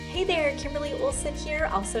Hey there, Kimberly Olson here,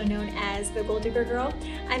 also known as the Gold Digger Girl.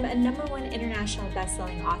 I'm a #1 international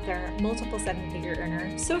best-selling author, multiple seven-figure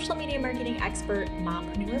earner, social media marketing expert,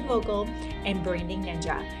 mompreneur mogul, and branding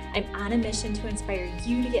ninja. I'm on a mission to inspire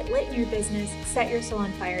you to get lit in your business, set your soul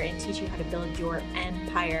on fire, and teach you how to build your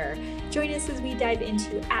empire. Join us as we dive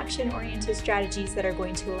into action-oriented strategies that are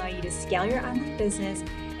going to allow you to scale your online business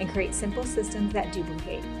and create simple systems that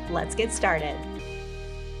duplicate. Let's get started.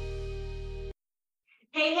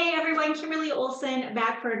 Hey, everyone, Kimberly Olson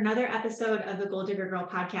back for another episode of the Gold Digger Girl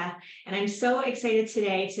podcast. And I'm so excited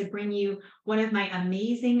today to bring you one of my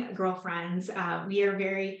amazing girlfriends. We are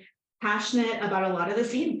very passionate about a lot of the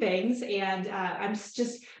same things. And I'm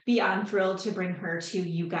just beyond thrilled to bring her to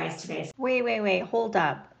you guys today. Wait, hold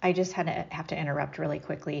up. I just have to interrupt really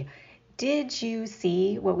quickly. Did you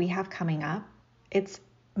see what we have coming up? It's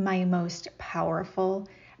my most powerful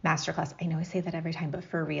masterclass. I know I say that every time, but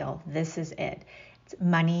for real, this is it. It's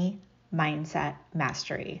money mindset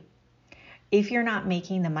mastery. If you're not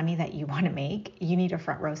making the money that you want to make, you need a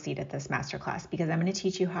front row seat at this masterclass, because I'm going to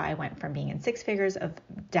teach you how I went from being in 6 figures of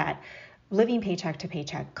debt, living paycheck to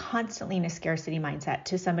paycheck, constantly in a scarcity mindset,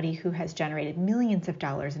 to somebody who has generated millions of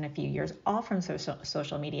dollars in a few years, all from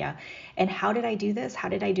social media. And how did I do this? How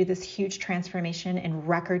did I do this huge transformation in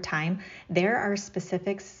record time? There are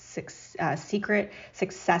specific secret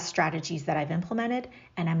success strategies that I've implemented,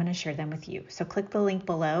 and I'm going to share them with you. So click the link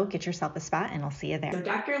below, get yourself a spot, and I'll see you there. So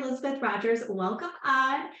Dr. Elizabeth Rodgers, welcome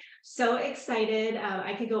on. So excited.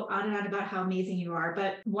 I could go on and on about how amazing you are,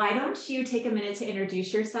 but why don't you take a minute to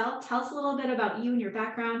introduce yourself? Tell us a little bit about you and your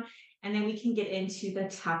background, and then we can get into the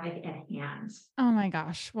topic at hand. Oh my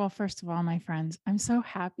gosh. Well, first of all, my friends, I'm so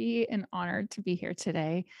happy and honored to be here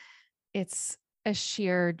today. It's a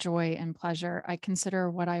sheer joy and pleasure. I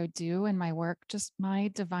consider what I do in my work just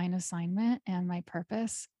my divine assignment and my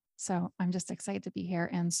purpose. So I'm just excited to be here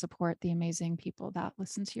and support the amazing people that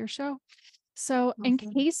listen to your show. So, in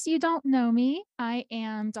Awesome. case you don't know me, I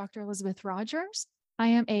am Dr. Elizabeth Rodgers. I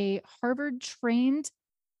am a Harvard trained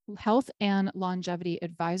health and longevity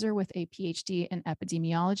advisor with a PhD in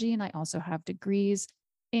epidemiology, and I also have degrees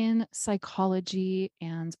in psychology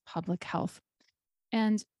and public health.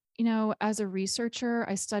 And, as a researcher,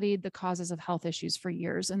 I studied the causes of health issues for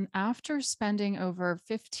years. And after spending over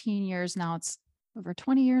 15 years, now it's over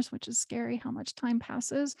 20 years, which is scary how much time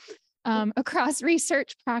passes, across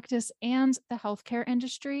research, practice, and the healthcare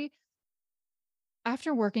industry,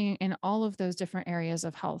 after working in all of those different areas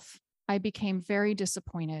of health, I became very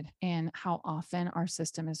disappointed in how often our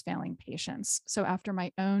system is failing patients. So, after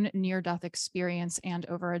my own near death experience and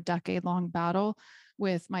over a decade-long battle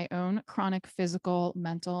with my own chronic physical,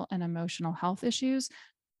 mental, and emotional health issues,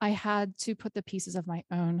 I had to put the pieces of my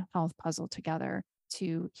own health puzzle together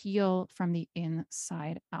to heal from the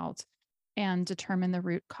inside out and determine the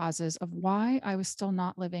root causes of why I was still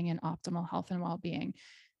not living in optimal health and well-being,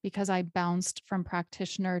 because I bounced from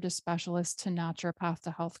practitioner to specialist to naturopath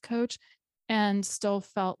to health coach and still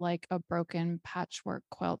felt like a broken patchwork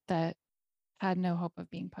quilt that had no hope of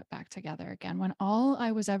being put back together again, when all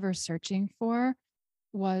I was ever searching for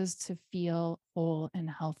was to feel whole and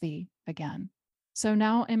healthy again. So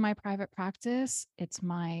now in my private practice, it's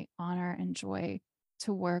my honor and joy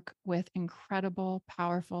to work with incredible,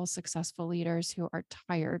 powerful, successful leaders who are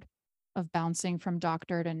tired of bouncing from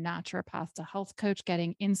doctor to naturopath to health coach,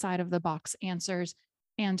 getting inside of the box answers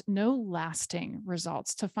and no lasting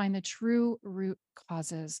results, to find the true root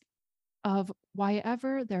causes of why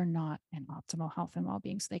ever they're not in optimal health and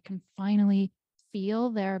well-being, so they can finally feel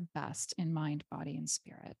their best in mind, body, and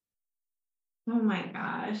spirit. Oh my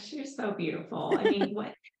gosh, you're so beautiful. I mean,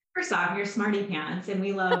 first off, you're smarty pants, and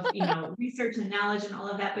we love, research and knowledge and all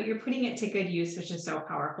of that, but you're putting it to good use, which is so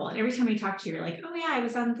powerful. And every time we talk to you, you're like, oh yeah, I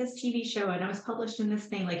was on this TV show and I was published in this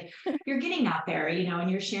thing. Like, you're getting out there,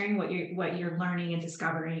 and you're sharing what you're learning and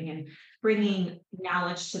discovering and bringing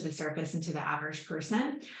knowledge to the surface and to the average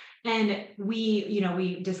person. And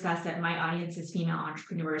we discussed that my audience is female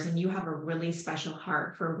entrepreneurs, and you have a really special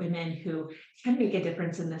heart for women who can make a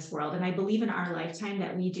difference in this world. And I believe in our lifetime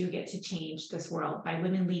that we do get to change this world by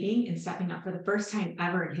women leading and stepping up for the first time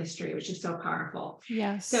ever in history, which is so powerful.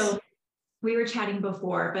 Yes. So we were chatting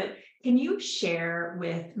before, but can you share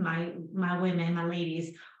with my women, my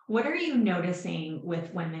ladies, what are you noticing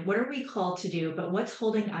with women? What are we called to do, but what's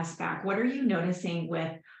holding us back? What are you noticing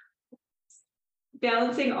with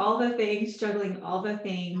balancing all the things, juggling all the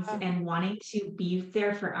things, and wanting to be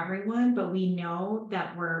there for everyone, but we know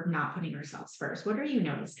that we're not putting ourselves first? What are you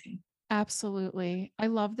noticing? Absolutely. I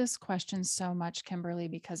love this question so much, Kimberly,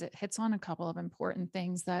 because it hits on a couple of important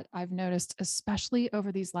things that I've noticed, especially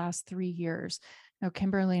over these last 3 years. Now,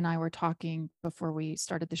 Kimberly and I were talking before we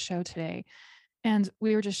started the show today, and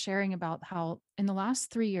we were just sharing about how in the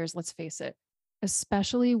last 3 years, let's face it,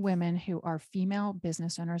 especially women who are female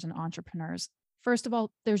business owners and entrepreneurs, first of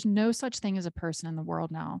all, there's no such thing as a person in the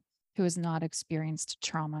world now who has not experienced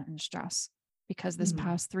trauma and stress because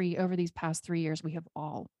Mm. over these past 3 years, we have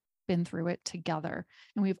all been through it together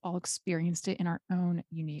and we've all experienced it in our own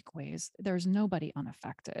unique ways. There's nobody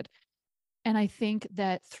unaffected. And I think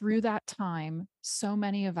that through that time, so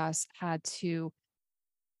many of us had to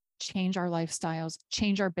change our lifestyles,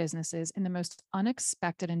 change our businesses in the most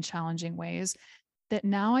unexpected and challenging ways that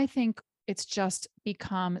now I think it's just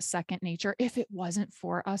become second nature if it wasn't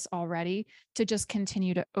for us already to just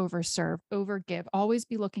continue to overserve, overgive, always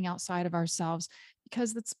be looking outside of ourselves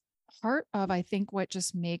because that's part of, I think, what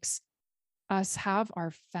just makes us have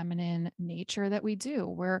our feminine nature that we do,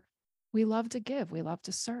 where we love to give, we love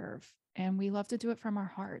to serve, and we love to do it from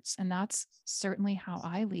our hearts. And that's certainly how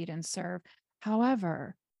I lead and serve.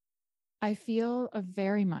 However, I feel a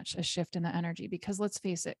very much a shift in the energy because let's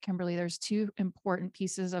face it, Kimberly, there's two important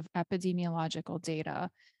pieces of epidemiological data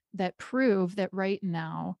that prove that right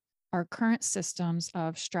now our current systems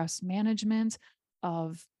of stress management,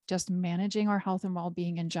 of just managing our health and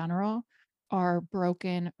well-being in general, are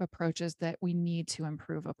broken approaches that we need to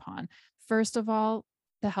improve upon. First of all,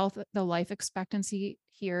 the life expectancy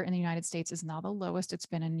here in the United States is now the lowest it's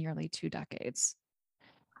been in nearly 2 decades,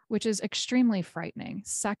 which is extremely frightening.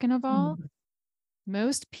 Second of all, Mm.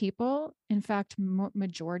 most people, in fact,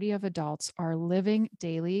 majority of adults are living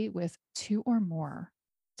daily with two or more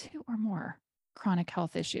chronic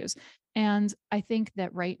health issues. And I think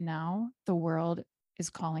that right now the world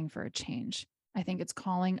is calling for a change. I think it's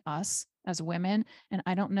calling us as women. And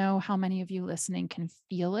I don't know how many of you listening can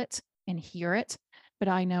feel it and hear it, but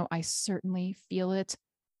I know I certainly feel it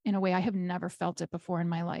in a way I have never felt it before in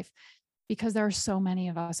my life because there are so many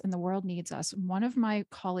of us and the world needs us. One of my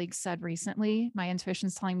colleagues said recently, my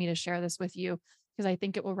intuition's telling me to share this with you because I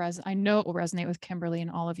think I know it will resonate with Kimberly and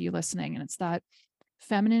all of you listening. And it's that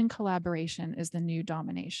feminine collaboration is the new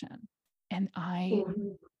domination. And I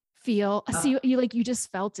Ooh. feel, Oh, see, you like, you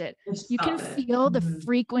just felt it. I just You can felt it. feel the Mhm.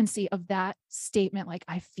 frequency of that statement. Like,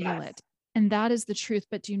 I feel Yes. it. And that is the truth.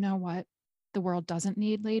 But do you know what the world doesn't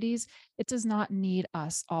need, ladies? It does not need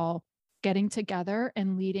us all getting together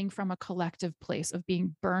and leading from a collective place of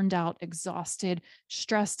being burned out, exhausted,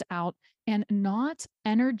 stressed out, and not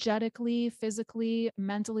energetically, physically,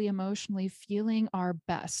 mentally, emotionally feeling our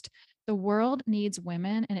best. The world needs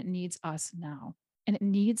women and it needs us now. And it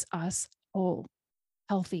needs us whole,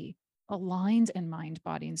 healthy, aligned in mind,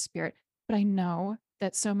 body, and spirit. But I know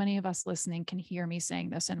that so many of us listening can hear me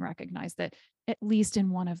saying this and recognize that at least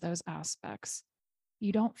in one of those aspects,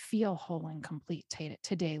 you don't feel whole and complete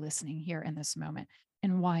today listening here in this moment.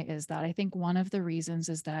 And why is that? I think one of the reasons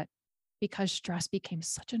is that because stress became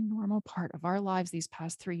such a normal part of our lives these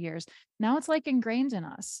past 3 years, now it's like ingrained in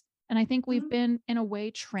us. And I think we've Mhm. been, in a way,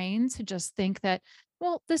 trained to just think that,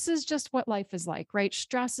 well, this is just what life is like, right?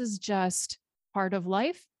 Stress is just part of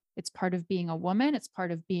life. It's part of being a woman. It's part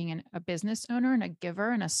of being a business owner and a giver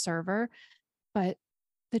and a server. But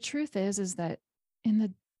the truth is that in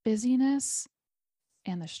the busyness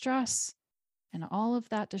and the stress and all of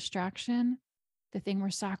that distraction, the thing we're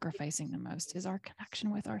sacrificing the most is our connection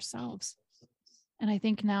with ourselves. And I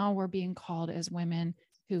think now we're being called as women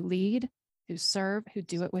who lead, who serve, who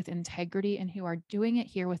do it with integrity, and who are doing it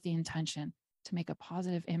here with the intention to make a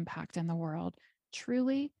positive impact in the world.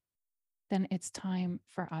 Truly, then it's time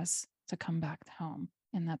for us to come back home.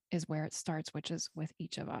 And that is where it starts, which is with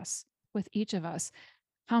each of us. With each of us.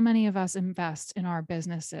 How many of us invest in our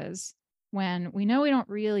businesses when we know we don't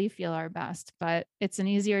really feel our best, but it's an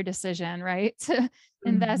easier decision, right? To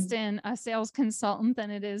invest Mhm. in a sales consultant than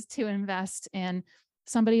it is to invest in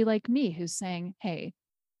somebody like me who's saying, hey,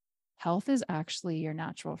 health is actually your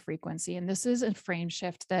natural frequency. And this is a frame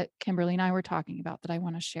shift that Kimberly and I were talking about that I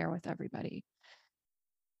want to share with everybody.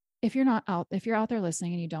 If you're out there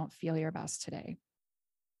listening and you don't feel your best today,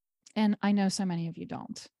 and I know so many of you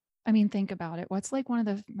don't. I mean, think about it. What's like one of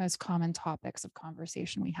the most common topics of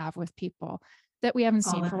conversation we have with people that we haven't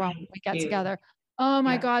All seen the for a while when time. we get Too. together? Oh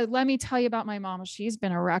my Yeah. God, let me tell you about my mom. She's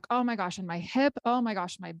been a wreck. Oh my gosh, and my hip. Oh my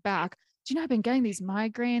gosh, my back. Do you know I've been getting these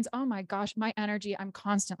migraines? Oh my gosh, my energy. I'm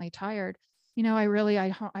constantly tired. I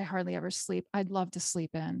hardly ever sleep. I'd love to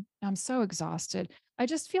sleep in. I'm so exhausted. I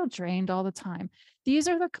just feel drained all the time. These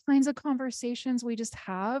are the kinds of conversations we just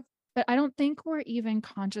have, but I don't think we're even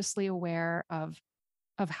consciously aware of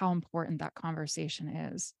how important that conversation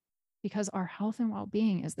is because our health and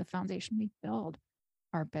well-being is the foundation we build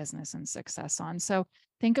our business and success on. So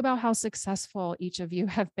think about how successful each of you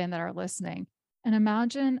have been that are listening. And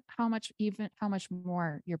imagine how much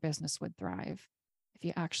more your business would thrive if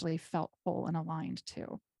you actually felt whole and aligned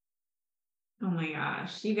too. Oh my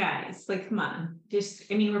gosh, you guys, like, come on.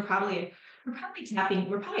 Just, I mean, we're probably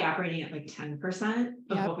operating at like 10%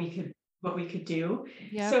 of Yep. what we could do.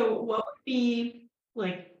 Yep. So what would be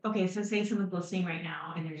like, okay, so say someone's listening right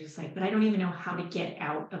now and they're just like, but I don't even know how to get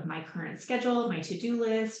out of my current schedule, my to-do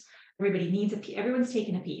list. Everyone's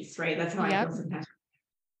taking a piece, right? That's how I Yep. feel sometimes.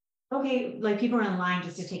 Okay, like people are in line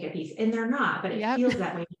just to take a piece, and they're not, but it Yep. feels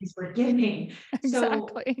that way because we're giving. So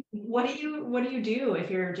Exactly. what do you do if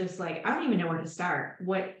you're just like, I don't even know where to start?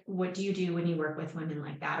 What do you do when you work with women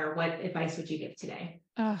like that? Or what advice would you give today?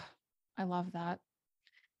 Oh, I love that.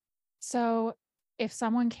 So if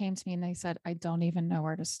someone came to me and they said, I don't even know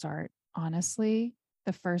where to start, honestly,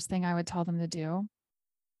 the first thing I would tell them to do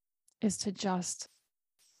is to just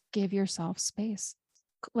give yourself space.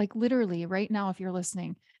 Like literally right now, if you're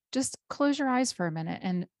listening, just close your eyes for a minute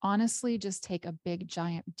and honestly just take a big,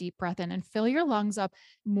 giant, deep breath in and fill your lungs up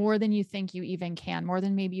more than you think you even can, more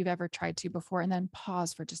than maybe you've ever tried to before. And then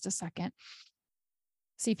pause for just a second.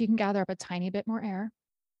 See if you can gather up a tiny bit more air.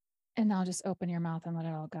 And now just open your mouth and let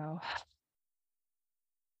it all go.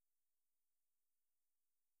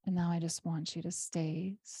 And now I just want you to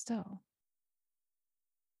stay still.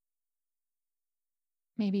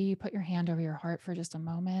 Maybe you put your hand over your heart for just a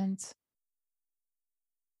moment.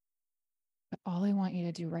 But all I want you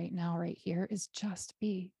to do right now, right here, is just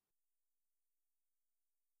be.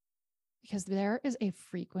 Because there is a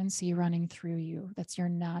frequency running through you that's your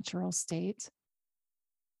natural state.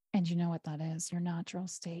 And you know what that is? Your natural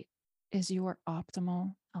state is your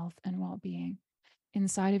optimal health and well being.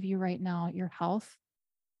 Inside of you right now, your health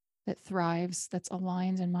that thrives, that's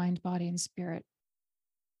aligned in mind, body, and spirit,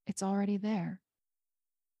 it's already there.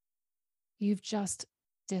 You've just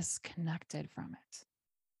disconnected from it.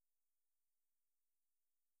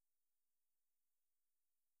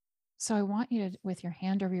 So I want you to, with your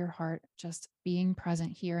hand over your heart, just being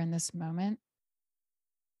present here in this moment.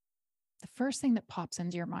 The first thing that pops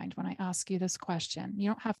into your mind when I ask you this question, you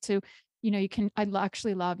don't have to, you can, I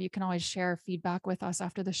actually love, you can always share feedback with us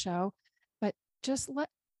after the show, but just let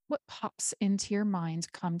what pops into your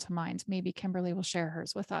mind come to mind. Maybe Kimberly will share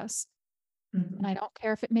hers with us. And I Mhm. don't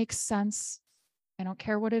care if it makes sense. I don't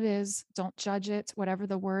care what it is. Don't judge it, whatever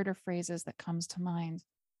the word or phrase is that comes to mind.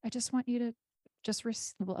 I just want you to just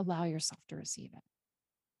allow yourself to receive it.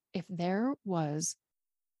 If there was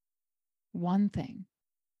one thing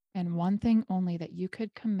and one thing only that you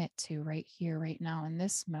could commit to right here, right now, in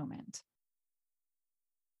this moment,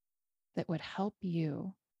 that would help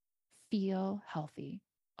you feel healthy,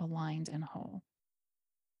 aligned, and whole,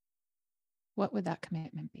 what would that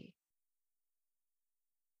commitment be?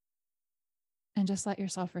 And just let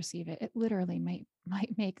yourself receive it. It literally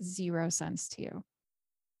might make zero sense to you.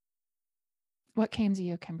 What came to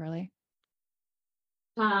you, Kimberly?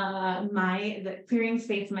 The clearing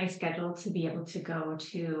space in my schedule to be able to go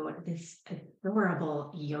to this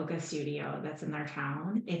adorable yoga studio that's in their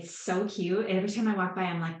town. It's so cute. Every time I walk by,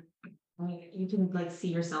 I'm like, you can like see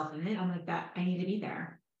yourself in it. I'm like that. I need to be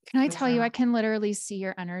there. Can I Which tell you, I can literally see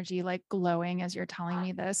your energy like glowing as you're telling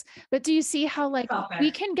me this. But do you see how like felt we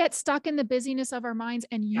better. can get stuck in the busyness of our minds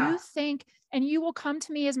and you Yes. think, and you will come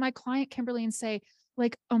to me as my client, Kimberly, and say,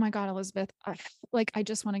 like, oh my God, Elizabeth, I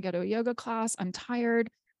just want to go to a yoga class. I'm tired.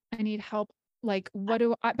 I need help. Like, what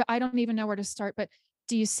do I, but I don't even know where to start. But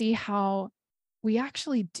do you see how we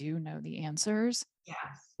actually do know the answers? Yes.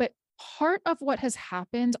 But part of what has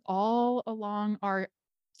happened all along our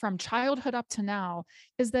from childhood up to now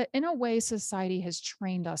is that in a way society has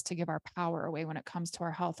trained us to give our power away when it comes to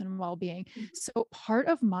our health and well-being. So part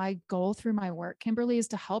of my goal through my work, Kimberly, is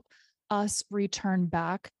to help us return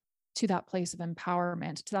back to that place of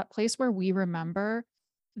empowerment, to that place where we remember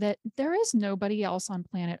that there is nobody else on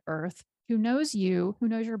planet Earth who knows you, who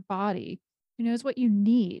knows your body, who knows what you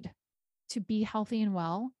need to be healthy and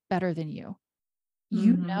well better than you.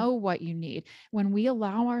 You Mm-hmm. know what you need. When we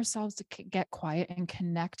allow ourselves to get quiet and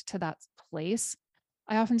connect to that place,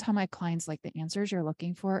 I often tell my clients like the answers you're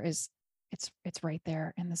looking for is it's right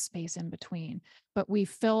there in the space in between. But we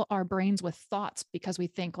fill our brains with thoughts because we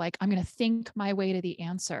think like I'm going to think my way to the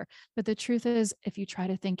answer. But the truth is if you try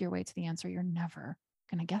to think your way to the answer, you're never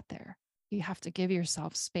going to get there. You have to give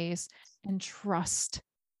yourself space and trust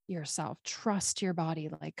yourself, trust your body,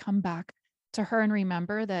 like come back to her and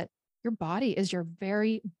remember that your body is your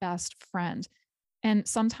very best friend. And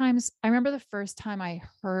sometimes I remember the first time I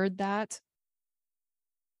heard that,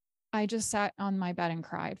 I just sat on my bed and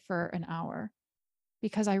cried for an hour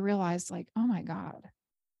because I realized, like, oh my God,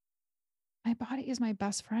 my body is my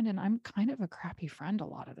best friend and I'm kind of a crappy friend a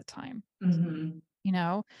lot of the time, Mhm. you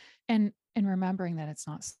know, and remembering that it's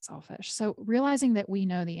not selfish. So realizing that we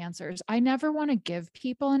know the answers. I never want to give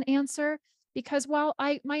people an answer because while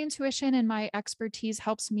my intuition and my expertise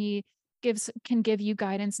helps me can give you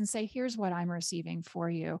guidance and say here's what I'm receiving for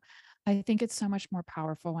you. I think it's so much more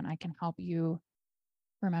powerful when I can help you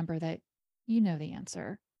remember that you know the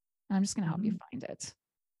answer. I'm just going to help you Mhm. find it.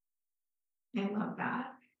 I love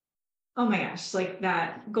that. Oh my gosh, like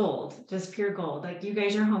that gold, just pure gold. Like you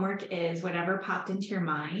guys, your homework is whatever popped into your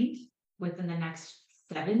mind within the next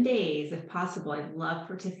 7 days, if possible. I'd love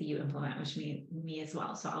for to see you implement, which me as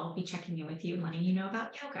well. So I'll be checking in with you and letting you know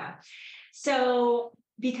about yoga. So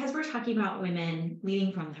because we're talking about women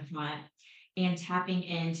leading from the front and tapping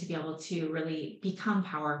in to be able to really become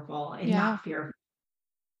powerful and Yeah, not fear,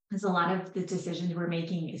 because a lot of the decisions we're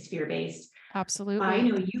making is fear-based. I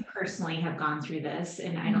absolutely. know you personally have gone through this,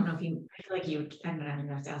 and I don't Mhm. know if you, I feel like you, I'm not even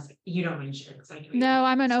have to ask, you don't want to share because I know you No, won't.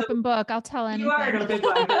 I'm an So open book. I'll tell you are anything. an open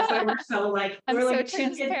book. That's why we're so like, I'm we're so like two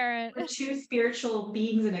kids, transparent. we're two spiritual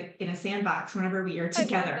beings in a sandbox whenever we are I love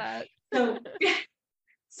together. that. So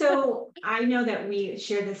so I know that we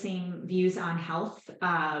share the same views on health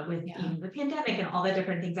with Yeah. the pandemic and all the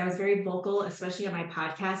different things. I was very vocal, especially on my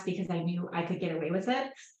podcast, because I knew I could get away with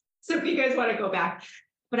it. So if you guys want to go back,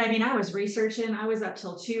 but I mean, I was researching, I was up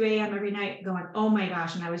till 2 a.m. every night going, oh my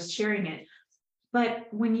gosh, and I was sharing it. But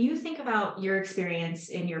when you think about your experience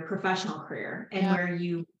in your professional career and Yeah. where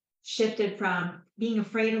you shifted from being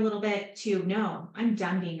afraid a little bit to no, I'm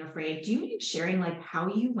done being afraid. Do you mind sharing like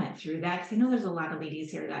how you went through that? Because I know there's a lot of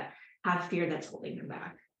ladies here that have fear that's holding them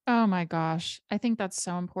back. Oh my gosh. I think that's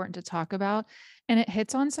so important to talk about. And it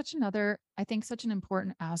hits on such another, I think, such an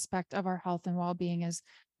important aspect of our health and well being is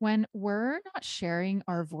when we're not sharing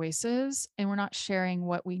our voices and we're not sharing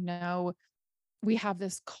what we know, we have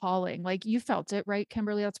this calling. Like you felt it, right,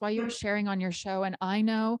 Kimberly? That's why you were Yep. sharing on your show. And I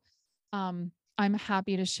know I'm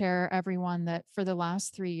happy to share everyone that for the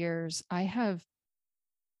last 3 years, I have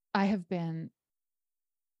been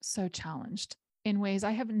so challenged in ways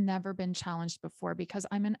I have never been challenged before because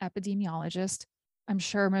I'm an epidemiologist. I'm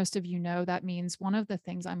sure most of you know that means one of the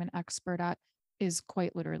things I'm an expert at is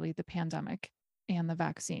quite literally the pandemic and the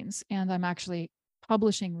vaccines. And I'm actually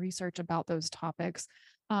publishing research about those topics.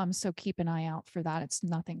 So keep an eye out for that. It's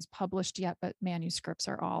nothing's published yet, but manuscripts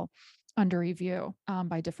are all under review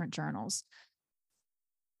by different journals.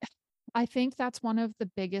 I think that's one of the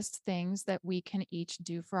biggest things that we can each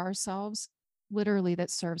do for ourselves, literally, that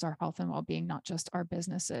serves our health and well being, not just our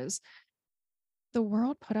businesses. The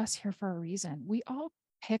world put us here for a reason. We all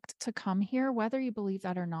picked to come here, whether you believe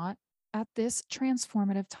that or not, at this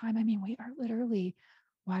transformative time. I mean, we are literally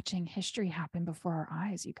watching history happen before our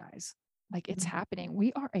eyes, you guys. Like it's happening.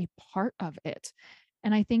 We are a part of it.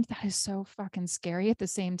 And I think that is so fucking scary at the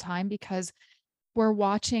same time because we're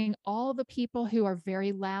watching all the people who are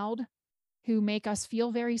very loud, who make us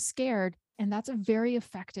feel very scared. And that's a very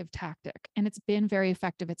effective tactic. And it's been very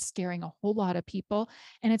effective at scaring a whole lot of people.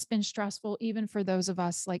 And it's been stressful, even for those of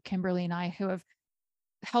us like Kimberly and I who have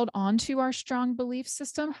held on to our strong belief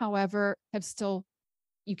system. However, have still,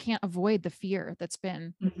 you can't avoid the fear Mhm. that's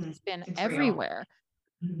been It's real. everywhere.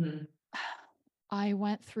 Mhm. I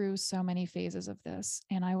went through so many phases of this.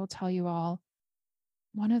 And I will tell you all,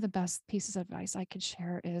 one of the best pieces of advice I could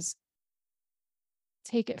share is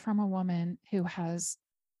take it from a woman who has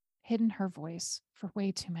hidden her voice for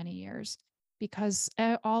way too many years because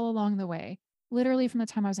all along the way, literally from the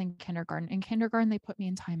time I was in kindergarten, they put me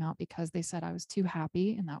in timeout because they said I was too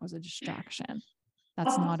happy and that was a distraction.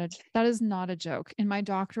 Oh, That is not a joke. In my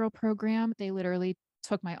doctoral program, they literally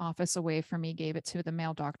took my office away from me, gave it to the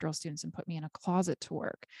male doctoral students and put me in a closet to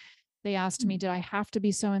work. They asked me, did I have to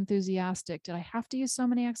be so enthusiastic? Did I have to use so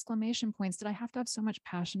many exclamation points? Did I have to have so much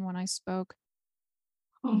passion when I spoke?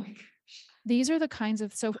 oh my gosh. These are the kinds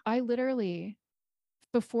of, so I literally,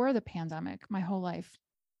 before the pandemic, my whole life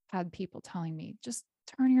had people telling me, just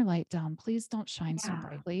turn your light down. Please don't shine so Yeah.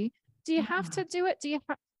 brightly. Do you have Yeah. to do it?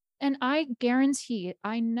 And I guarantee,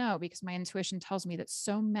 I know because my intuition tells me that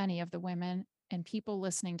so many of the women and people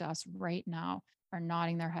listening to us right now are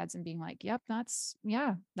nodding their heads and being like, yep,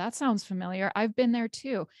 yeah, that sounds familiar. I've been there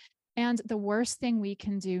too. And the worst thing we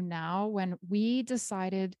can do now when we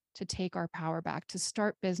decided to take our power back, to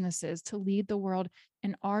start businesses, to lead the world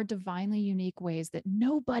in our divinely unique ways that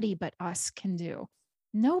nobody but us can do.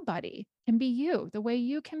 Nobody can be you the way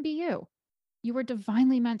you can be you. You were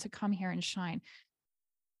divinely meant to come here and shine.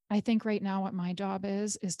 I think right now what my job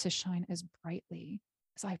is to shine as brightly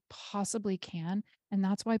as I possibly can. And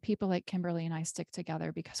that's why people like Kimberly and I stick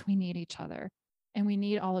together because we need each other. And we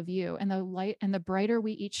need all of you. And the light, and the brighter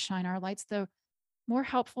we each shine our lights, the more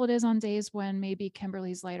helpful it is on days when maybe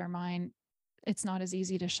Kimberly's light or mine, it's not as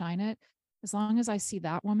easy to shine it. As long as I see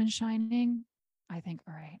that woman shining, I think,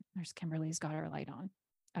 all right, there's Kimberly's got her light on.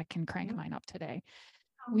 I can crank mine up today.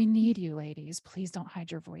 We need you, ladies. Please don't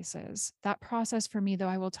hide your voices. That process for me, though,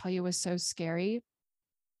 I will tell you, was so scary.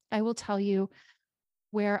 I will tell you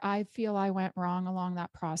where I feel I went wrong along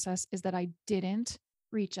that process is that I didn't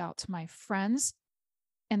reach out to my friends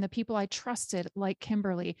and the people I trusted, like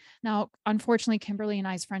Kimberly. Now, unfortunately, Kimberly and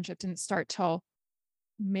I's friendship didn't start till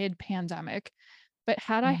mid-pandemic. But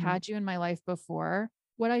had I had you in my life before,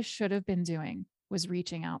 what I should have been doing was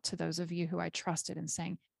reaching out to those of you who I trusted and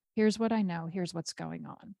saying, here's what I know, here's what's going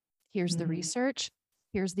on, here's the research,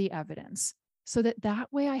 here's the evidence. So that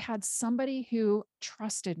way I had somebody who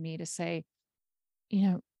trusted me to say, you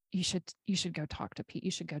know, you should go talk to Pete.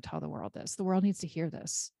 You should go tell the world this. The world needs to hear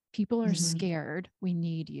this. People are scared. We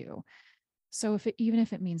need you. So even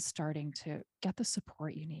if it means starting to get the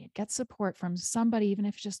support you need, get support from somebody, even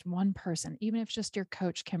if it's just one person, even if it's just your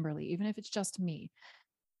coach, Kimberly, even if it's just me,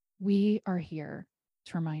 we are here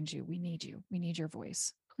to remind you, we need you. We need your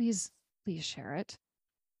voice. Please share it.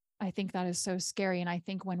 I think that is so scary. And I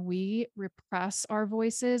think when we repress our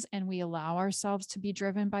voices and we allow ourselves to be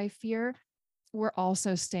driven by fear, we're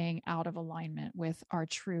also staying out of alignment with our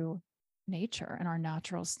true nature and our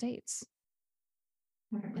natural states.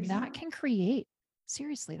 100%. And that can create,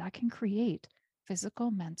 seriously, that can create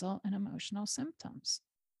physical, mental, and emotional symptoms.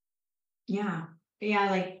 Yeah.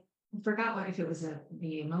 Like I forgot what, if it was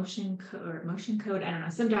the emotion code. I don't know,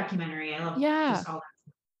 some documentary. I love just all that.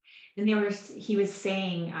 And he was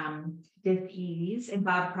saying dis-ease, and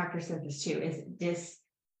Bob Proctor said this too, is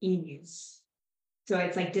dis-ease. So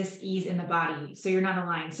it's like dis-ease in the body. So you're not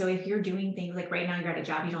aligned. So if you're doing things like right now, you're at a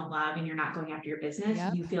job you don't love and you're not going after your business,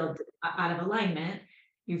 you feel out of alignment,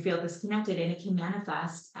 you feel disconnected, and it can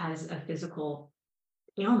manifest as a physical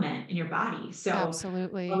ailment in your body. So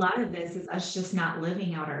absolutely, a lot of this is us just not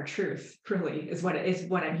living out our truth, truly, is what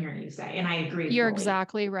I'm hearing you say. And I agree. You're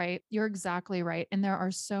exactly right. You're exactly right. And there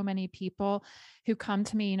are so many people who come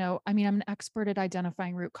to me, I'm an expert at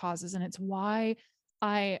identifying root causes. And it's why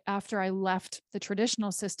after I left the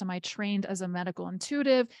traditional system, I trained as a medical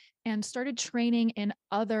intuitive and started training in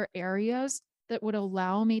other areas that would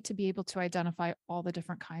allow me to be able to identify all the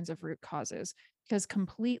different kinds of root causes. Because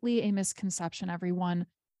completely a misconception, everyone.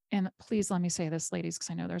 And please let me say this, ladies, because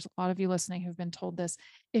I know there's a lot of you listening who've been told this.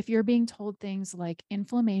 If you're being told things like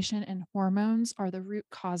inflammation and hormones are the root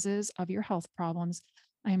causes of your health problems,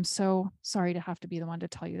 I am so sorry to have to be the one to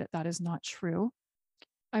tell you that that is not true.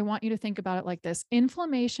 I want you to think about it like this.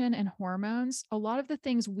 Inflammation and hormones, a lot of the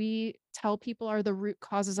things we tell people are the root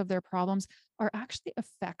causes of their problems are actually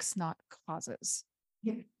effects, not causes.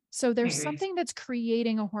 Yeah. So there's something that's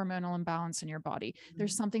creating a hormonal imbalance in your body.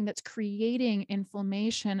 There's something that's creating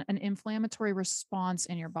inflammation, an inflammatory response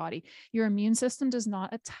in your body. Your immune system does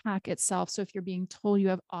not attack itself. So if you're being told you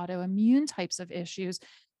have autoimmune types of issues,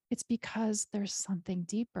 it's because there's something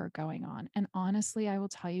deeper going on. And honestly, I will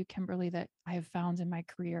tell you, Kimberly, that I have found in my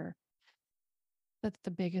career that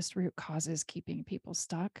the biggest root causes keeping people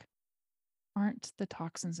stuck aren't the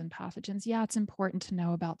toxins and pathogens. Yeah, it's important to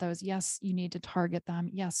know about those. Yes, you need to target them.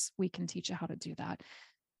 Yes, we can teach you how to do that.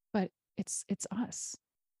 But it's us.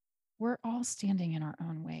 We're all standing in our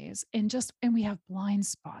own ways and we have blind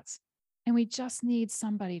spots. And we just need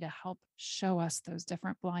somebody to help show us those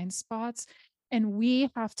different blind spots. And we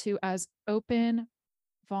have to, as open,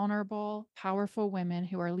 vulnerable, powerful women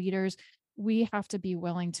who are leaders, we have to be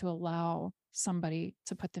willing to allow somebody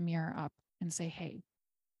to put the mirror up and say, hey,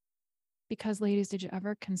 because ladies, did you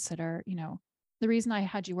ever consider, the reason I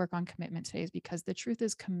had you work on commitment today is because the truth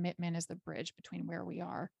is commitment is the bridge between where we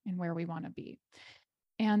are and where we want to be.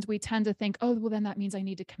 And we tend to think, oh, well, then that means I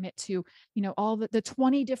need to commit to, all the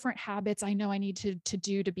 20 different habits I know I need to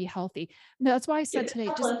do to be healthy. No, that's why I said today,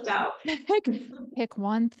 just pick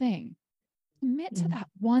one thing, commit to that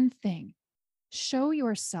one thing, show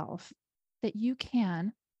yourself that you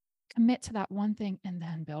can commit to that one thing and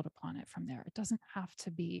then build upon it from there. It doesn't have to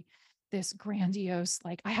be this grandiose,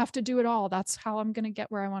 like, I have to do it all. That's how I'm going to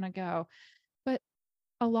get where I want to go. But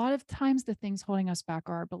a lot of times the things holding us back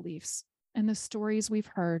are our beliefs and the stories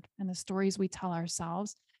we've heard and the stories we tell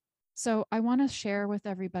ourselves. So I want to share with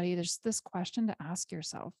everybody, there's this question to ask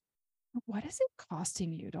yourself. What is it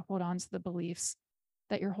costing you to hold on to the beliefs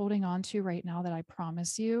that you're holding on to right now that I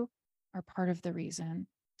promise you are part of the reason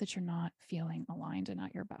that you're not feeling aligned and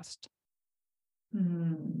at your best?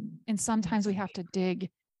 And sometimes we have to dig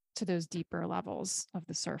to those deeper levels of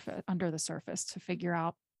the surface, under the surface, to figure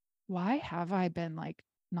out, why have I been like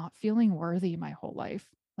not feeling worthy my whole life.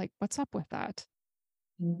 Like, what's up with that?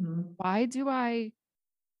 Mhm. Why do I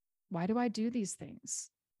do these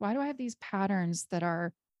things? Why do I have these patterns that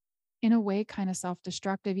are in a way kind of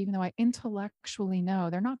self-destructive, even though I intellectually know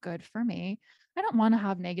they're not good for me? I don't want to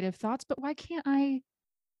have negative thoughts, but why can't I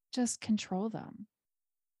just control them?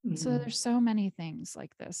 So Mhm. there's so many things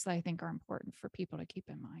like this that I think are important for people to keep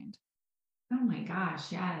in mind. Oh my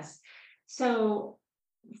gosh, yes. So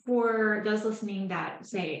for those listening that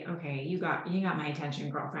say, okay, you got my attention,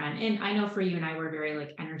 girlfriend. And I know for you and I, we're very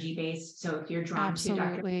like energy based. So if you're drawn to Dr.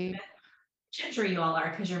 Absolutely. Smith, which I'm sure you all are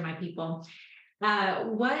because you're my people,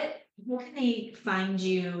 what can they find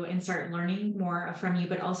you and start learning more from you,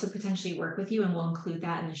 but also potentially work with you? And we'll include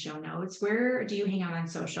that in the show notes. Where do you hang out on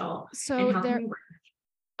social and So how can there we work?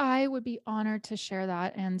 I would be honored to share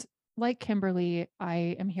that. And like Kimberly,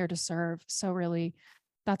 I am here to serve. So really,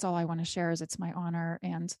 that's all I want to share is it's my honor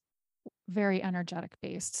and very energetic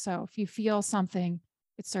based. So if you feel something,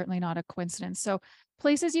 it's certainly not a coincidence. So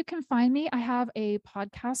places you can find me, I have a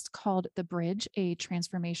podcast called The Bridge, a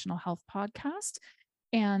transformational health podcast.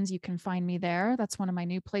 And you can find me there. That's one of my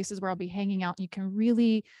new places where I'll be hanging out. You can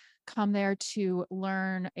really come there to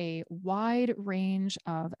learn a wide range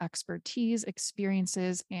of expertise,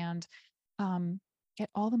 experiences, and get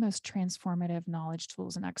all the most transformative knowledge,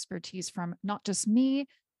 tools, and expertise from not just me,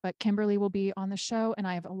 but Kimberly will be on the show. And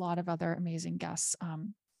I have a lot of other amazing guests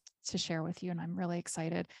to share with you. And I'm really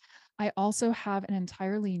excited. I also have an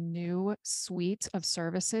entirely new suite of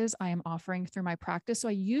services I am offering through my practice. So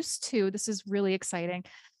I used to, this is really exciting.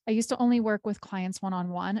 I used to only work with clients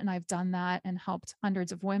one-on-one, and I've done that and helped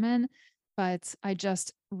hundreds of women, but I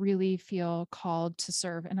just really feel called to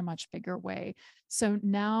serve in a much bigger way. So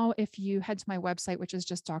now if you head to my website, which is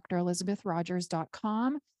just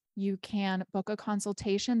drelizabethrodgers.com, you can book a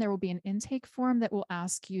consultation. There will be an intake form that will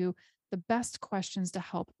ask you the best questions to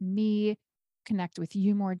help me connect with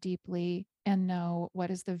you more deeply and know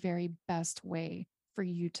what is the very best way for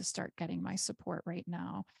you to start getting my support right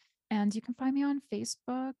now. And you can find me on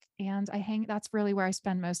Facebook, and that's really where I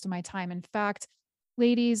spend most of my time. In fact,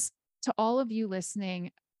 ladies, to all of you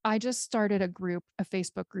listening, I just started a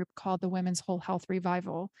Facebook group called the Women's Whole Health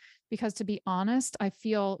Revival, because to be honest, I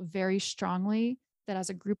feel very strongly that as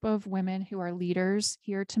a group of women who are leaders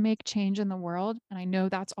here to make change in the world, and I know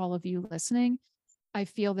that's all of you listening, I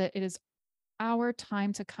feel that it is our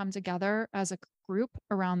time to come together as a group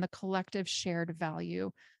around the collective shared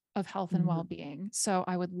value of health and Mhm. well-being. So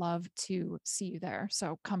I would love to see you there.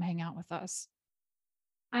 So come hang out with us.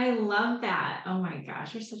 I love that. Oh my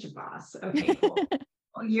gosh, you're such a boss. Okay, cool.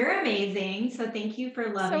 Well, you're amazing. So thank you for So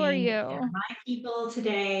are loving you. my people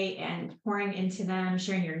today and pouring into them,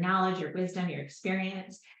 sharing your knowledge, your wisdom, your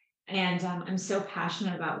experience. And I'm so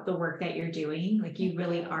passionate about the work that you're doing. Like you Thank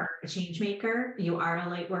really you. are a change maker. You are a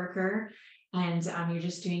light worker, and you're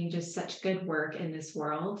just doing just such good work in this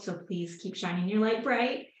world. So please keep shining your light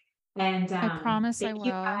bright. And I promise I thank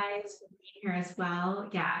you will. guys for being here as well.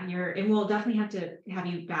 Yeah, and we'll definitely have to have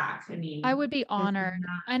you back. I I mean, would be this is honored.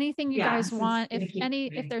 not, Anything you yeah, guys this is want, gonna keep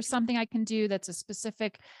if going. there's something I can do that's a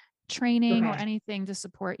specific training or Okay. anything to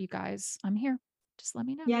support you guys, I'm here. Just let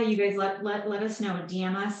me know. Yeah, you guys let us know,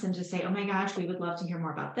 DM us and just say, oh my gosh, we would love to hear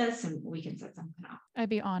more about this, and we can set something up. I'd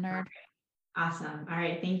be All honored. right. Awesome. All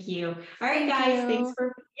right, thank you. All right, Thank guys, you.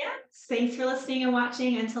 thanks for listening and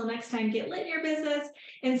watching. Until next time, get lit in your business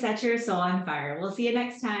and set your soul on fire. We'll see you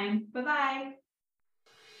next time. Bye-bye.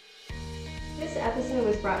 This episode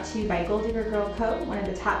was brought to you by Gold Digger Girl Co., one of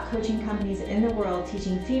the top coaching companies in the world,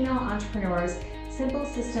 teaching female entrepreneurs simple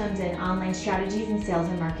systems and online strategies in sales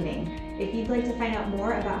and marketing. If you'd like to find out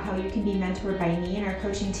more about how you can be mentored by me and our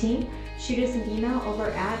coaching team, shoot us an email over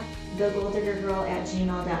at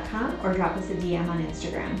thegoldiggergirl@gmail.com or drop us a DM on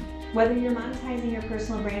Instagram. Whether you're monetizing your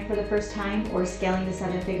personal brand for the first time or scaling to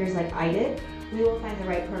 7 figures like I did, we will find the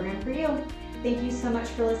right program for you. Thank you so much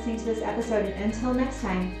for listening to this episode, and until next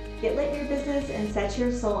time, get lit in your business and set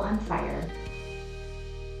your soul on fire.